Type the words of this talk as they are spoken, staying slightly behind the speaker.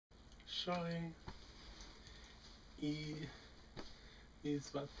Shoi I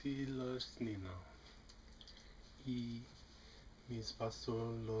mizvati lo snino. I mizvaso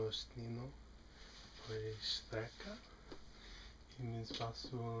lo snino poi streka. I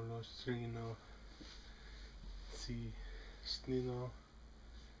mizvaso lo snino si snino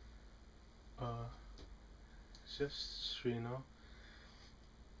gestrino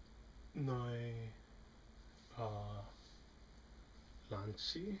noi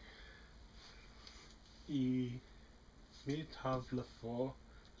lanci. I mi tavla fo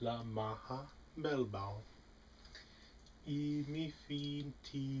la maha melbau. I mi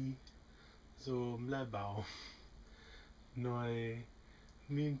finti zo melbau. Noi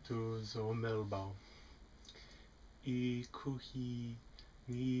mintu zo melbau. I kuhi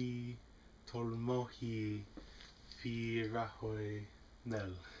mi tolmohi fi rahoi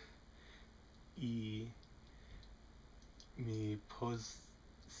nel. I mi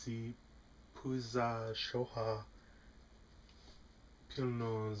si puza shoha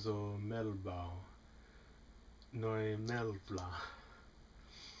pilno zo melbau. Noi melvla.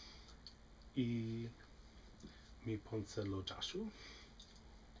 I mi ponce lo jashu.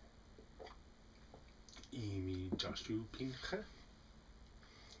 I mi jashu pinche.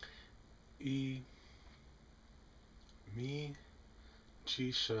 I mi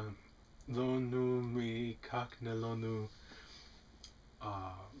chisha lonu mi kakne lonu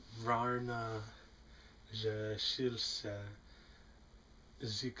varna je shilse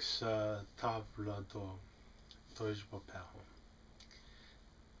ziksa tavla do jboju'i.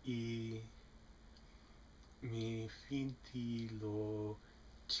 I mi finti lo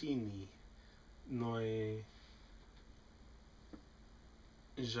chini noi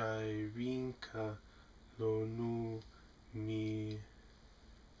jai rinka lo nu mi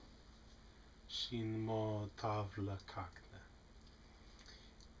shinmo tavla kakne.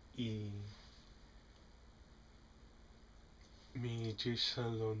 I mi jisha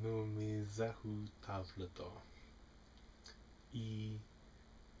lo nu mi ze'u tavla do. I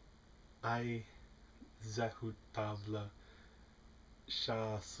ai ze'u tavla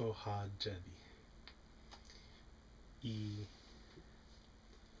sha soha jedi.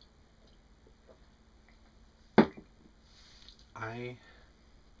 I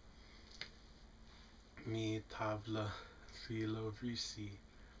mi tavla filo risi.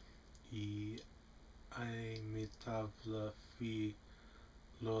 I mi tavla fi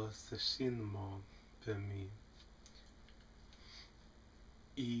lo seshinmo per mi.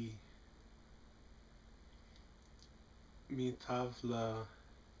 I mi tavla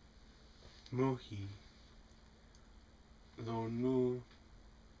muhi lo nu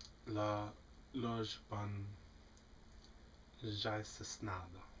la lojban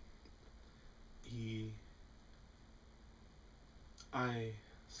jaisesnada. I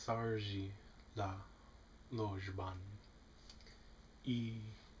sarji la lojban. I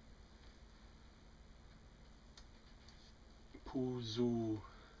puzu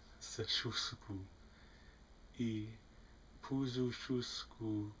se shusku. I puzu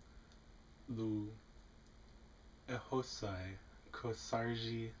shusku lu ehosai ko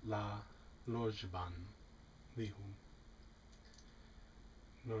sarji la lojban lihu.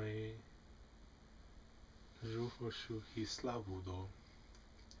 Noi jboju'i slavudo.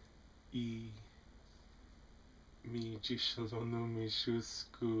 I mi jishalonu mi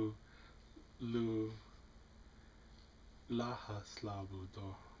shusku lu laha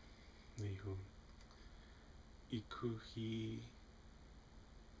slavudo lihu. I kuhi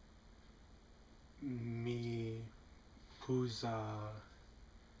mi puza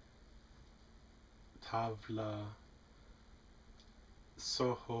tavla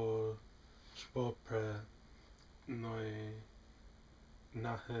soho jbopre noi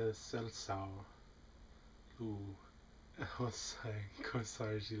nahe selsau lu ehosai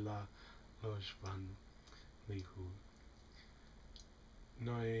kosarji la lojban lihu.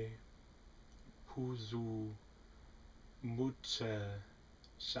 Noi puzu muche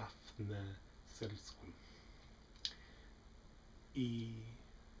shafne selsku. I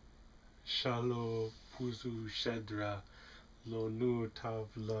shalo puzu shedra lo nu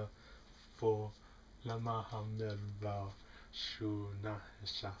tavla fo la maha melbau shu nahe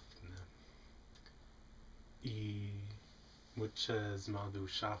shafne. I muche zmadu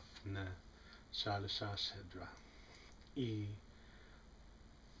shafne shal shedra. I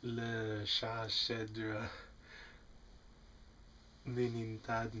le shedra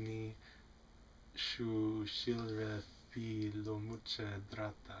ninintadni shu shilre fi lo muche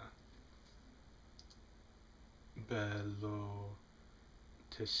drata. Be lo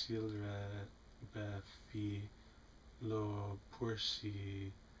teshilre be fi lo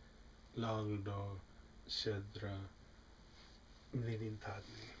purshi Laldo Shedra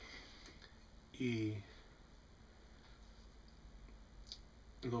Mlilintadni. I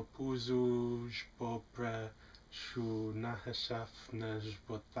Lopuzu Jbopre Shu Nahashafna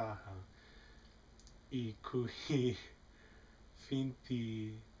Jbotaha. I Kuhi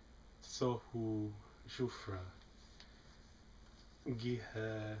Finti Sohu Jufra.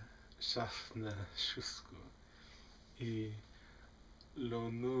 Gihe Shafna Shusku. I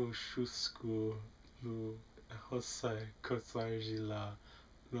Lonu Shusku Lu Hosai Kosarjila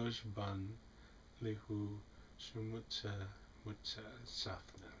Lojban Lihu Shumucha Mucha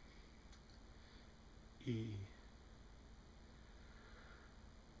Shafna. I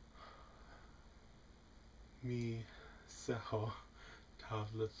Mi Seho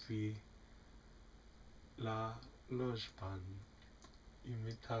Tavla Fi La Lojban. I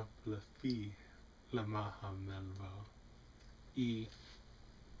mi tavla fi la maha melbau. I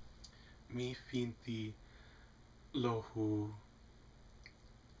mi finti lohu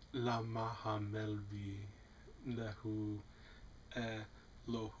la maha melbi lehu e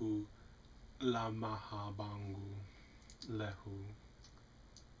lohu la maha bangu lehu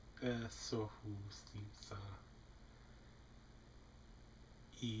e sohu simsa.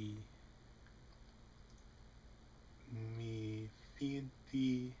 I mi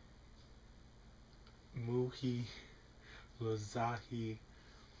finti muhi lo zahi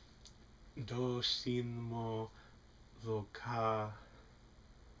do shinmo lo ka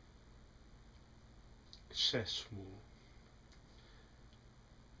sheshmu.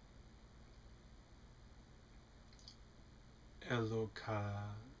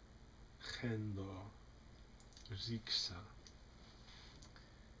 Eloka Chendo Riksha.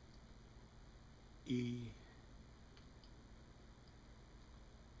 I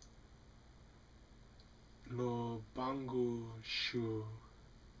lo bangu shu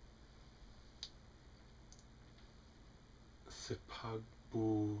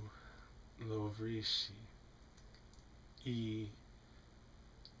sepagbu lo rishi. I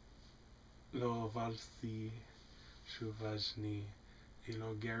lo valsi shu vajni. I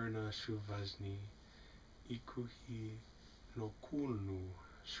lo gerna shu vajni. I kuhi lo kulnu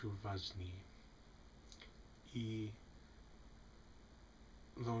shu vajni. I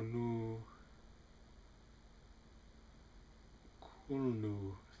lo nu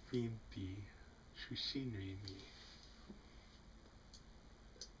kulnu finti shu shinri mi.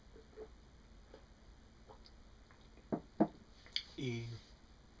 I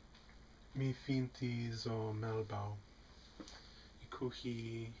mi finti zo melbau. I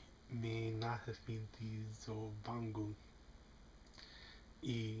kuhi mi nahe finti zo bangu.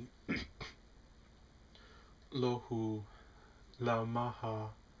 I lohu la maha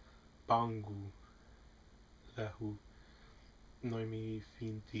bangu lehu. Noi mi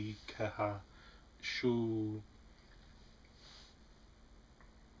finti keha shu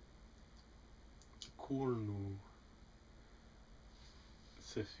kulnu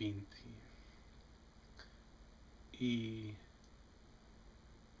se finti. I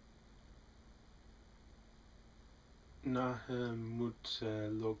nahe mute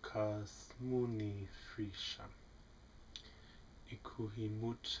lokas muni frisha. I kuhi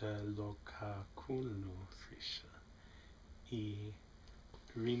mute loka kulnu frisha. I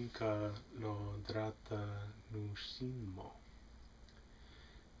rinka lo drata nu shinmo.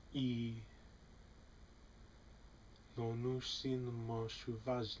 I lo nu shinmo shu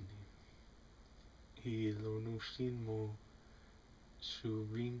vajni. I lo nu shinmo shu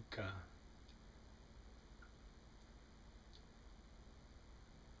rinka.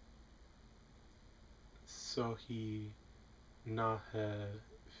 So he nahe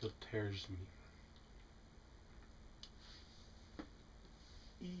filters me.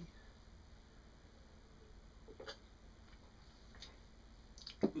 I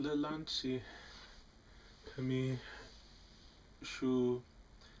le lanchi kami shu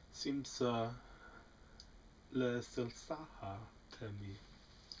simsa le selsaha kami.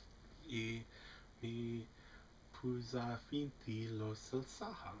 I mi puza finti lo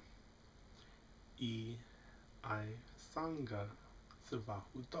selsaha. I ai sanga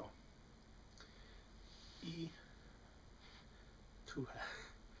sevahu do. I tuhe.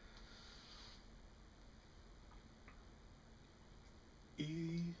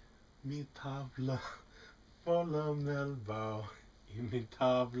 I mi tavla fola melbau. I mi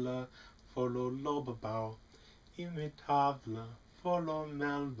tavla folo lobabau. I mi tavla folo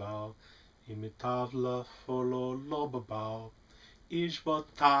melbau. I mi tavla folo lobabau. I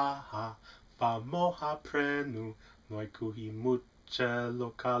jboju'i pa moha prenu. Noi kuhi muche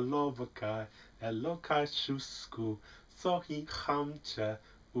loka lovakai. E lokai shusku. Sohi chamche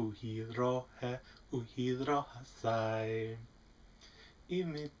uhidrohe, uhidrohasai.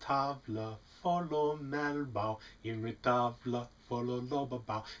 Imi tavla, follow melbau, imi tavla, follow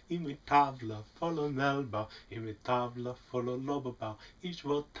lobabau, imi tavla, follow melbau, imi tavla, follow lobabau,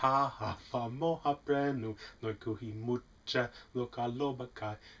 jboju'i famoha prenu, noi kuhi muche, loka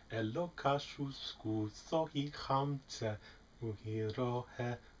lobakai, eloka shusku, sohi chamche,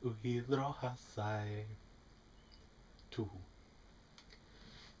 uhidrohe, uhidrohasai. Tu.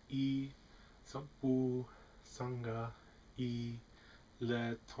 I sabu sanga I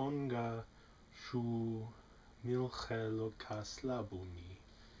le tonga shu milche lo kaslabuni.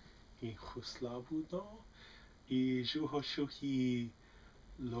 I huslabudo I jboju'i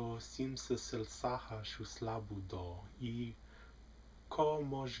lo simsa selsaha shuslabudo I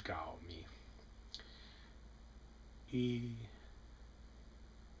komojgaumi. I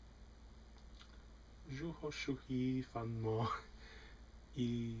jboju'i fanmo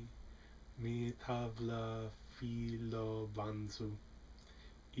I mi tavla filo banzu.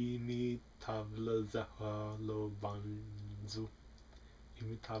 Imi tavla ze'u banzu.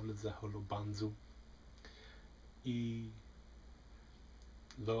 Imi tavla ze'u banzu. I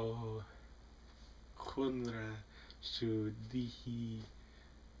lo chunre shu dihi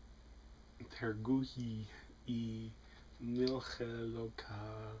terguhi I milche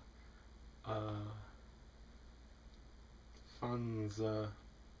loka fanza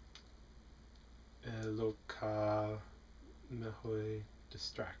loka mehoi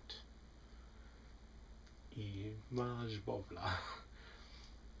distract I majbovla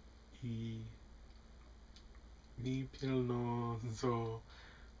I mi pilno zo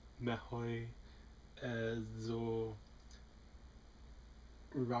mehoi zo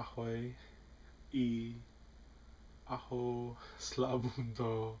rahoi I aho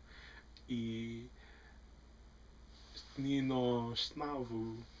slabundo I nino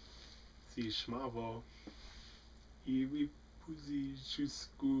snavu si smavo I wipuzi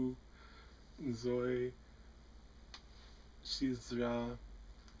shusku zoi shizra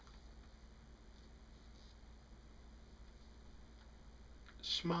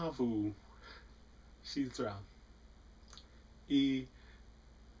shmavu shizra I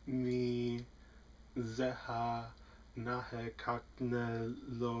mi zeha nahe kakne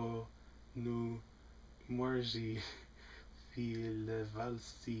lo nu morji fi le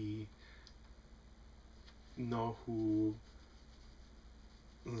valsi nohu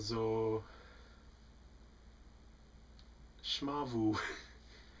zo shmavu.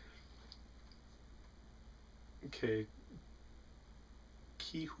 Okay.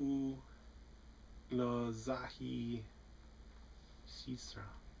 Kihu lo zahi shisra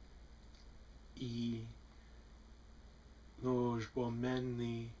I lo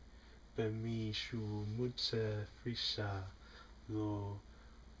jbomeni bemi shu muche frisha lo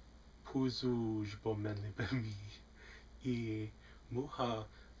puzu jbomeni bemi I muha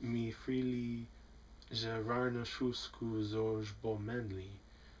mi freely gerarna shusku zo jbomeni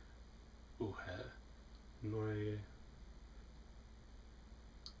uhe noi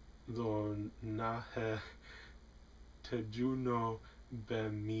lo nahe tejuno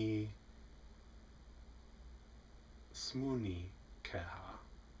bemi smuni keha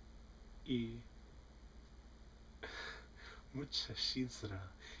I mucha shizra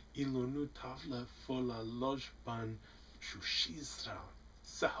ilo nu tavla fola lojban shushizra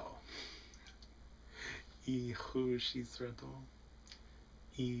seho I chu shizra do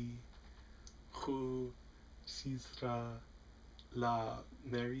I chu shizra la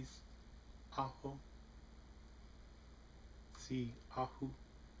meris aho si ahu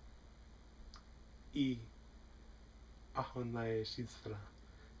I aho nae shizra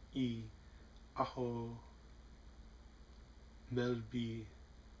I aho melbi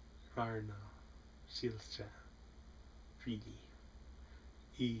rarna shilcha really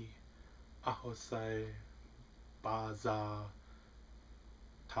I aho sai baza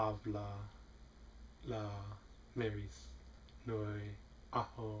tavla la meris noi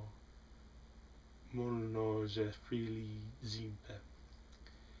aho molno je freely zimpe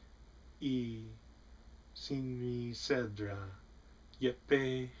I sinmi sedra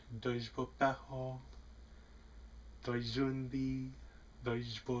yepe dojbopeho dojjundi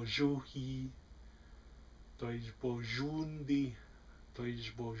dojboju'i dojbojundi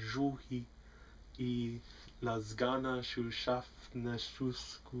dojboju'i I las gana shu shafne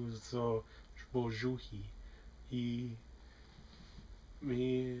shusku zo jboju'i I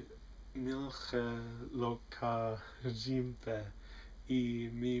mi milche loka jimpe I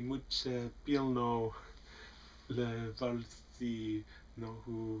mi muche pilno le valsi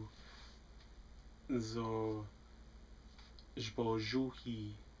nohu zo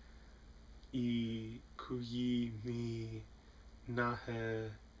jboju'i I ku'i mi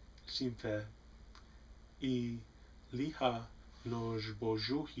nahe shimfe I liha lo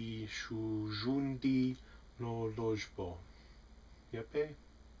jboju'i shu jundi lo lojbo. Yepe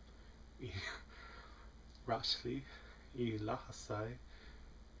I rashli I lahasai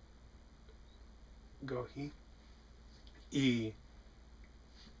gohi I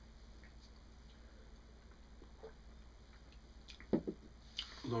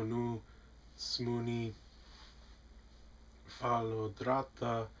lonu smuni falo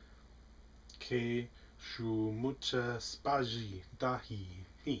drata ke shu mucha spaji dahi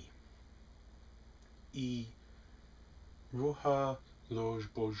mi I ruha lo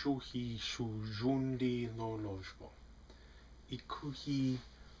jboju'i shu jundi lo lojbo. I kuhi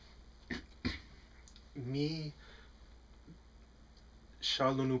mi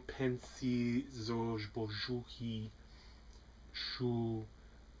shalonu pensi zo jboju'i shu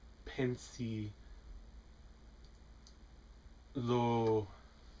pensi lo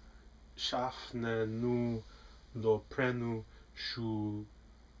shafne nu lo prenu shu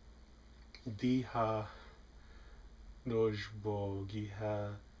diha lojbo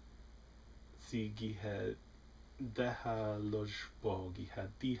giha si giha deha lojbo giha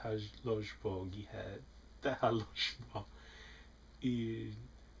diha lojbo giha deha lojbo I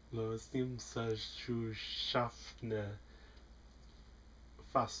lo simsa shu shafne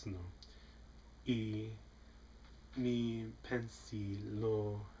fasno I mi pensi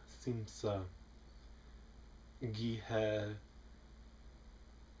lo simsa gihe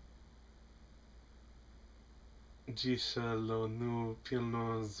jisha lo nu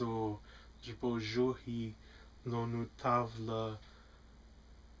pilno zo jboju'i lo nu tavla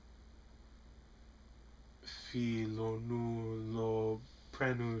fi lo nu lo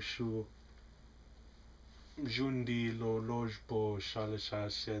prenu shu jundi lo lojbo shalisha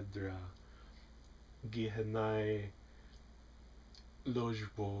shedra gihenai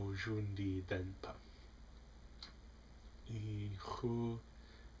lojbo jundi denpa I hu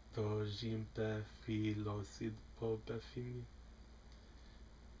do jimpe fi lo sidpo befimi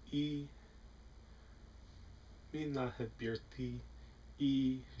I mi nahe birti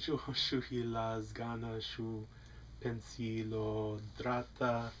I jboju'i las gana shu pensi lo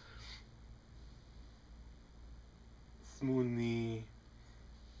drata smuni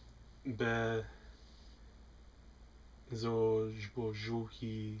be zo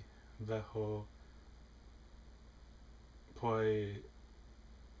jboju'i veho poi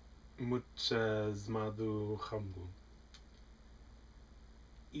mucha zmadu chambu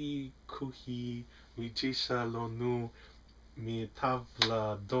I kuhi mi jisha lo nu mi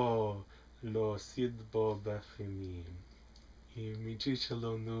tavla do lo sidbo befimi I mi jisha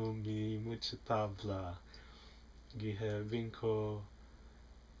lo nu mi mucha tavla gihe vinko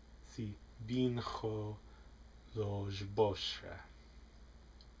si bincho lo jboshe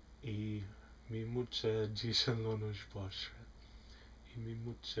I mi mucha jisha lo nu jboshe I mi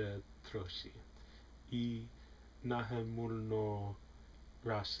mucha troshi I nahe mulno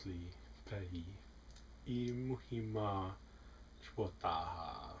rashli pehi I muhima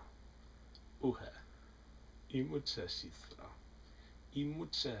jbota'a uhe I mucha shisra I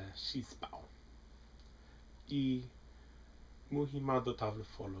mucha shisbao I muhima do tavla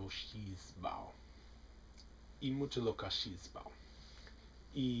folo shisbao I mucha loka shisbao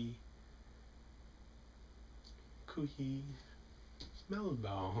I kuhi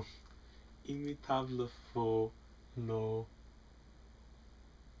melbau I mi tavla fo lo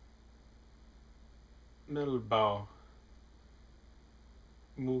melbau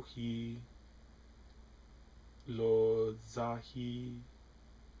muhi lo zahi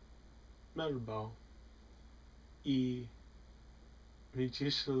melbau I mi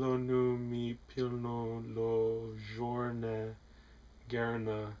jisha lo nu mi pilno lo giorne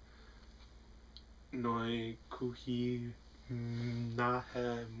gerna noi kuhi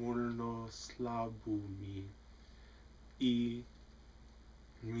nahe mulno slabu I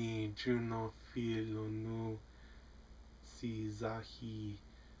mi juno filo nu si zahi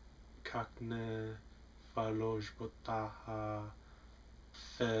kakne faloj botaha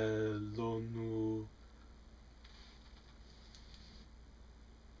fe lo nu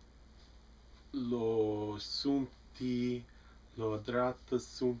lo sumti lo drata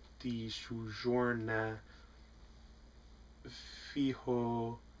sumti shu giorna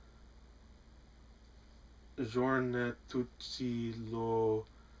fiho giorna tutti lo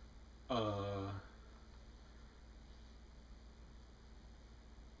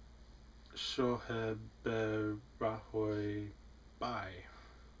shohe be rahoi bai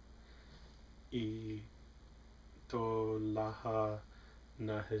I laha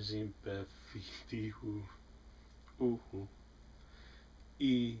nahajimpe fidihu uhu.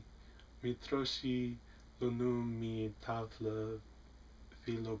 I mitroshi lonu mi tavla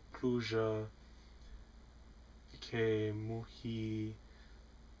filo pluja ke muhi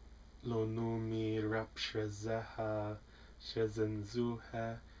lonu mi rapshazaha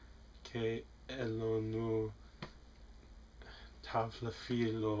shezenzuha ke elonu tavla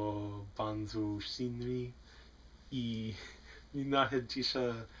filo banzu shinri. I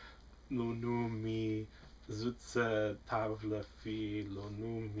minahajisha lonu mi zutse tavla filo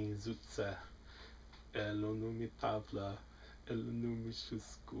nu mi zutse elonu mi tavla elonu mi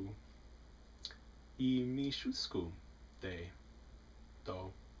shusku. I mi shusku de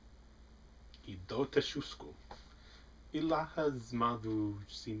do. I do te shusku. I laha zmadu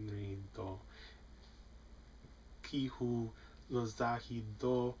shinri do. Kihu lozahi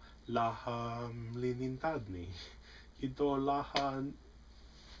do laha mlinintadni. I do laha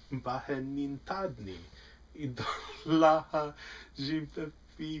bahenintadni. I do laha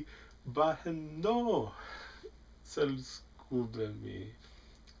jimpefi baheno. Selskubemi.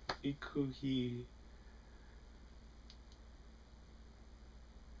 Ikuhi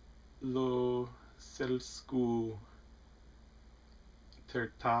lo selsku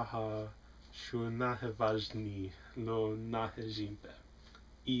tertaha shunahe lo nahejimpe.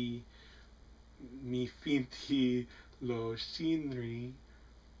 I mi finti lo shinri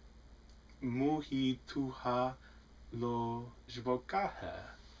muhi tuha lo jboju'i.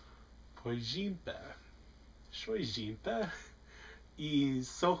 Pojimpe. Shoijimpe. I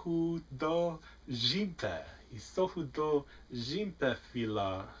sohu do jimpe. I sohu do jimpe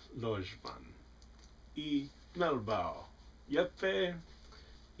fila lojban. I melbau. Yepe.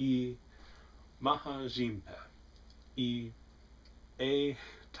 I maha jimpe. I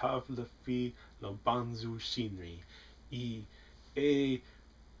tavla fi lo banzu shinri. I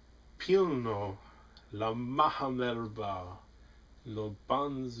pilno la maha melbau lo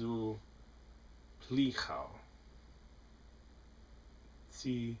banzu plichau.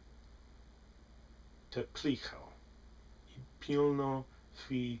 Si te plichau. I pilno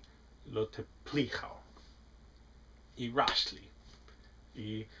fi lo te plichau. I rashli.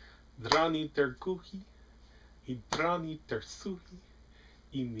 I drani ter kuhi. I drani ter suhi.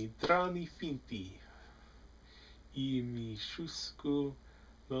 I mi drani finti. I mi shusku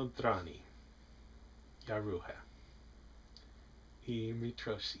lo drani. Yaruha. I mi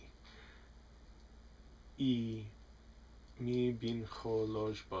troshi. I mi bincho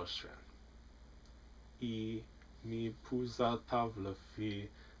lo jboju'i. I mi puza tavla fi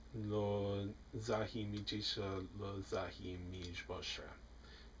lo zahi mi jisha lo zahi mi jboju'i.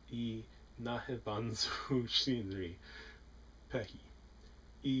 I nahe banzu shinri pehi.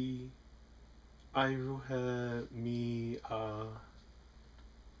 I airuhe mi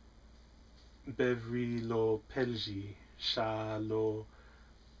bevri lo pelji sha lo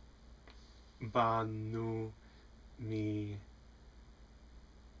banu mi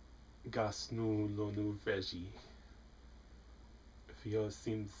gasnu lo nu veji. Fio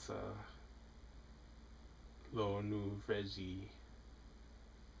simsa lo nu veji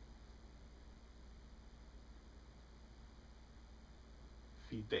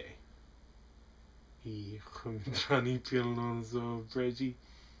fide. I chumidrani pilnon zo breji.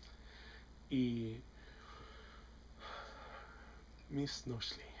 I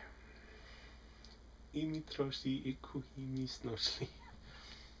misnoshli. I mitroshi I kuhi misnoshli.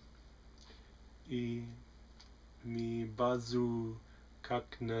 I mi bazu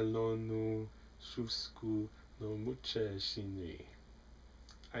kaknelonu shusku no muche shinri.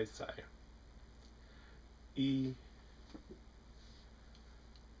 Aisai. I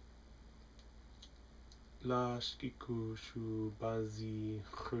la shkiku shu bazi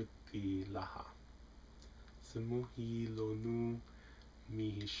khuti laha. Semuhi lonu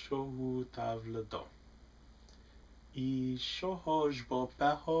mi shohu tavla do. I shoho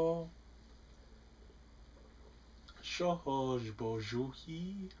jboju'i. Shoho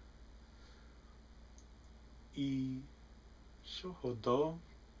jboju'i. I shoho do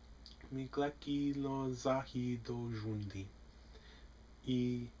mi gleki lo zahi do jundi.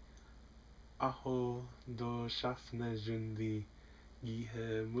 I aho do shafne jundi.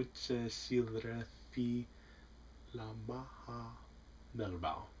 Gihe muche silre fi la maha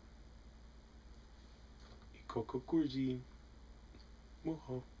melbau. I kokokurji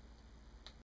muho.